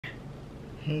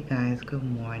Hey guys, good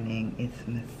morning. It's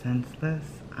Miss Senseless.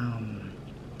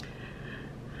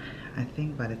 I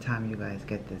think by the time you guys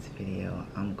get this video,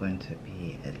 I'm going to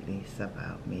be at least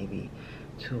about maybe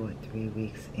 2 or 3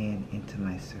 weeks into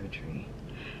my surgery.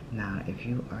 Now, if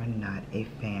you are not a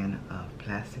fan of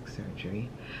plastic surgery,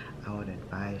 I would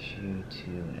advise you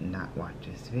to not watch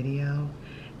this video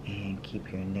and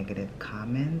keep your negative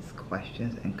comments,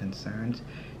 questions, and concerns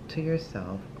to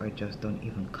yourself, or just don't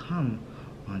even come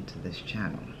onto this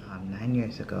channel. 9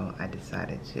 years ago, I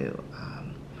decided to,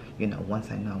 once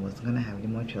I know I wasn't gonna have any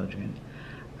more children,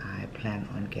 I planned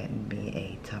on getting me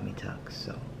a tummy tuck.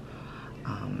 So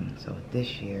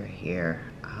this year here,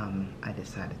 I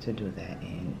decided to do that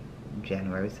in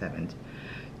January 7th,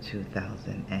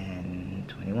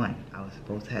 2021. I was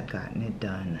supposed to have gotten it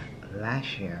done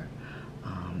last year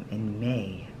in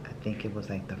May. I think it was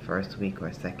like the first week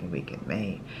or second week in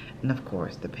May, and of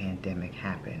course the pandemic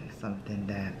happened. Something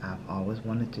that I've always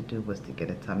wanted to do was to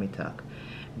get a tummy tuck,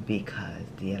 because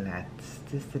the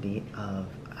elasticity of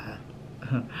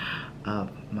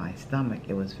my stomach,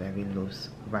 it was very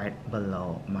loose right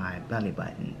below my belly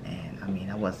button, and I mean,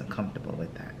 I wasn't comfortable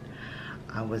with that.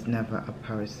 I was never a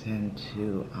person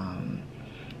to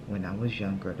when I was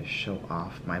younger, to show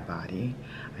off my body.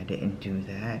 I didn't do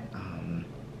that.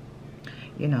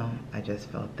 I just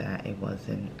felt that it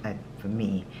wasn't, for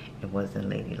me, it wasn't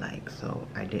ladylike, so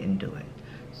I didn't do it.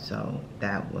 So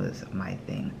that was my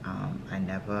thing. I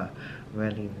never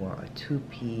really wore a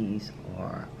two-piece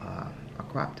or a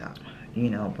crop top,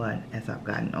 but as I've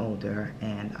gotten older,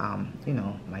 and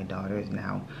my daughter is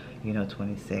now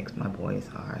 26, my boys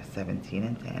are 17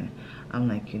 and 10, I'm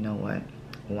like, you know what,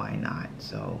 why not?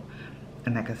 So,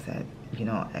 and like I said,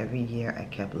 every year I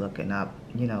kept looking up,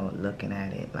 looking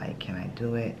at it, like, can I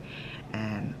do it?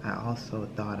 And I also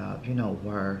thought of,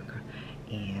 work,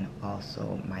 and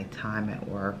also my time at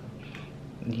work,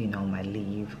 my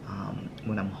leave,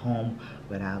 when I'm home,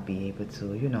 but I'll be able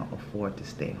to, afford to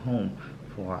stay home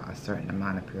for a certain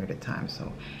amount of period of time.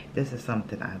 So this is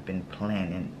something I've been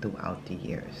planning throughout the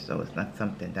years. So it's not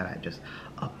something that I just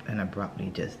up and abruptly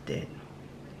just did.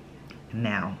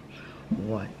 Now,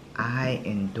 what I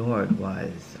endured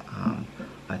was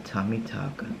a tummy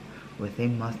tuck with a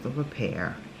muscle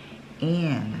repair,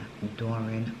 and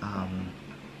during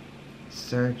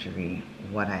surgery,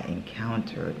 what I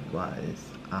encountered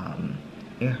was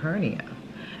a hernia.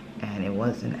 And it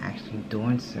wasn't actually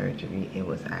during surgery, it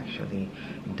was actually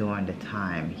during the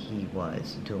time he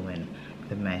was doing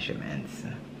the measurements,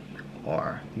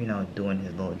 or doing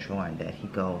his little drawing, that he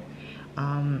go,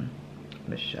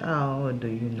 Michelle, do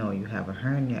you know you have a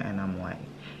hernia? And I'm like,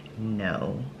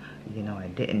 no, I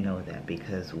didn't know that,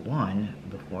 because one,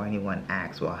 before anyone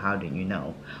asks, well, how did you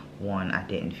know? One, I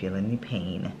didn't feel any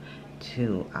pain.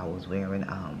 Two, I was wearing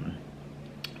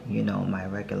my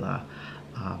regular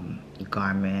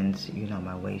garments,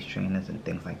 my waist trainers and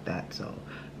things like that. So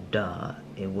duh,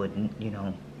 it wouldn't,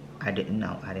 I didn't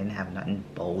know. I didn't have nothing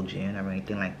bulging or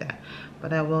anything like that.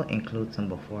 But I will include some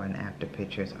before and after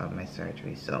pictures of my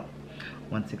surgery. So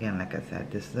once again, like I said,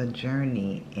 this is a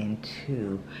journey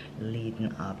into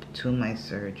leading up to my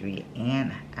surgery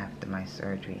and after my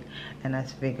surgery. And I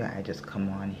figure I just come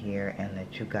on here and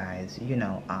let you guys,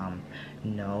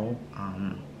 know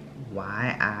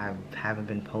why I haven't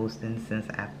been posting since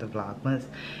after Vlogmas,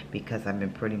 because I've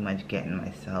been pretty much getting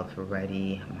myself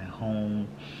ready, my home,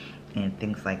 and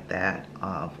things like that,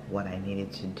 of what I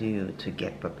needed to do to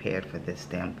get prepared for this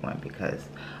standpoint. Because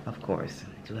of course I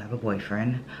do have a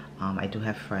boyfriend, I do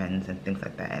have friends and things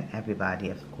like that, and everybody,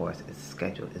 of course, its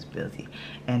schedule is busy,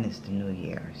 and it's the new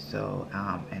year. So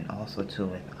and also too,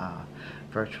 with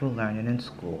virtual learning in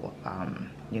school,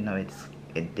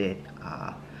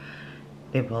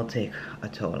 it will take a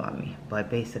toll on me. But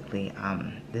basically,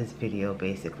 this video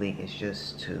basically is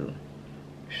just to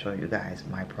show you guys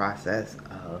my process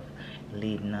of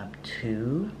leading up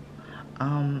to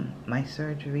my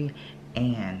surgery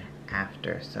and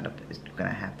after. So you're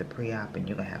gonna have the pre-op and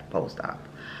you're gonna have post-op.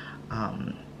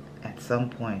 At some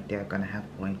point, they're gonna have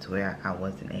points where I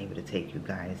wasn't able to take you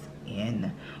guys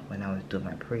in when I was doing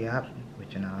my pre-op,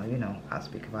 which I'll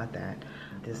speak about that.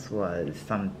 This was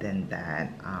something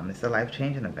that it's a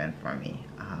life-changing event for me.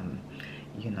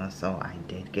 So I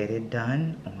did get it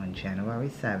done on January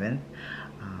 7th.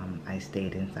 I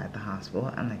stayed inside the hospital,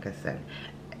 and like I said,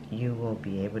 you will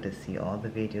be able to see all the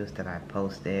videos that I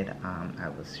posted. I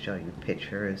will show you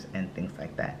pictures and things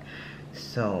like that.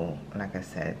 So like I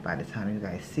said, by the time you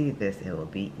guys see this, it will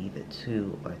be either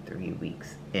 2 or 3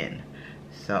 weeks in.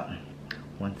 So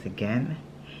once again,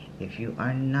 if you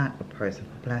are not a person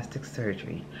for plastic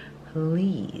surgery,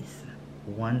 please,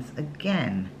 once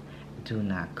again, do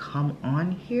not come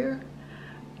on here.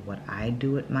 What I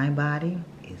do with my body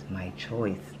is my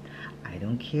choice. I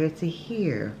don't care to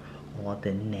hear all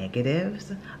the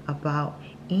negatives about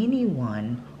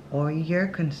anyone or your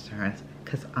concerns,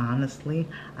 because honestly,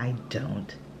 I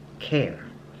don't care.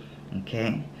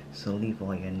 Okay? So leave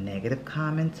all your negative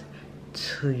comments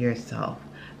to yourself.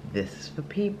 This is for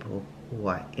people who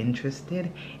are interested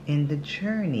in the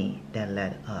journey that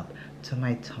led up to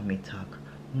my tummy tuck,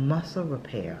 muscle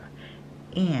repair,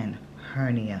 and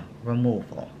hernia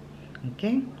removal.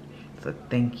 Okay? So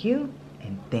thank you,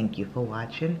 and thank you for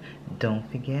watching. Don't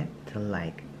forget to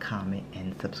like, comment,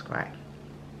 and subscribe.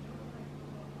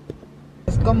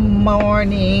 Good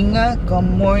morning. Good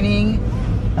morning.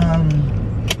 I'm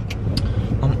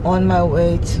on my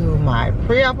way to my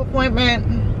pre-op appointment.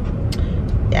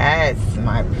 Yes,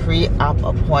 my pre-op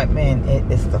appointment.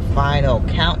 It is the final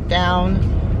countdown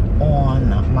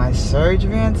on my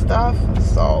surgery and stuff.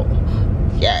 So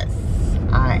yes,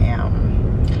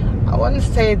 I wouldn't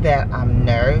say that I'm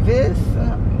nervous,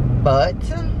 but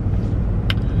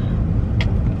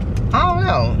I don't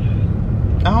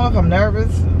know if I'm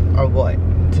nervous or what,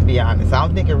 to be honest. I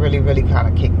don't think it really kind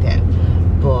of kicked in,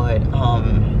 but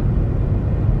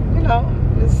you know,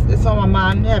 it's on my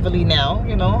mind heavily now,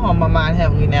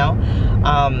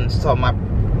 so my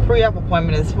pre-op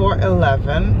appointment is for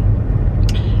 11.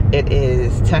 It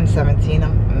is 10:17.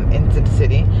 I'm into the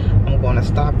city. I'm going to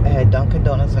stop at Dunkin'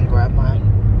 Donuts and grab my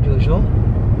usual.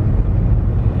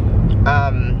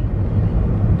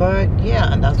 But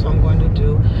yeah, and that's what I'm going to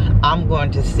do. I'm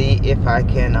going to see if I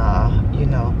can you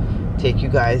know, take you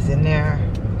guys in there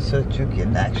so that you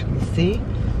can actually see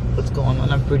what's going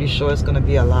on. I'm pretty sure it's going to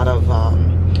be a lot of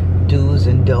do's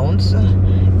and don'ts.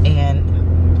 And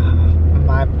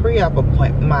my pre-op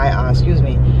appointment, my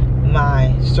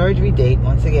surgery date,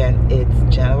 once again,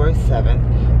 it's January 7th,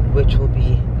 which will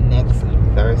be next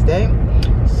Thursday.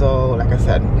 So like I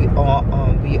said, we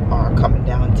are coming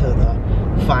down to the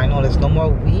final. There's no more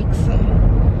weeks.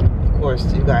 Of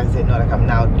course, you guys didn't know that I'm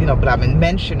now, you know, but I've been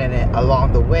mentioning it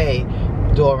along the way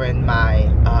during my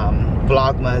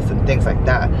vlogmas and things like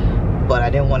that, but I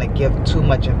didn't want to give too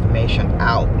much information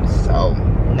out, so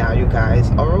now you guys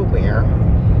are aware.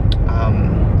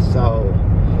 So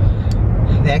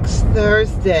next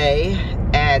Thursday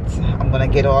I'm gonna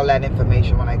get all that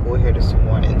information when I go here this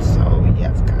morning. So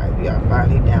yes, guys, we are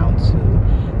finally down to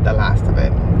the last of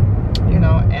it, you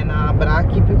know. And but I'll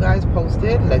keep you guys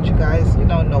posted, let you guys, you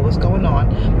know what's going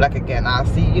on. Like again, I'll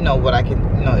see, you know, what I can,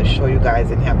 you know, show you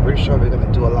guys in here. I'm pretty sure we're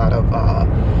gonna do a lot of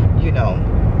you know,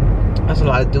 there's a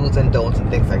lot of do's and don'ts and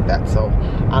things like that. So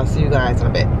I'll see you guys in a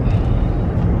bit.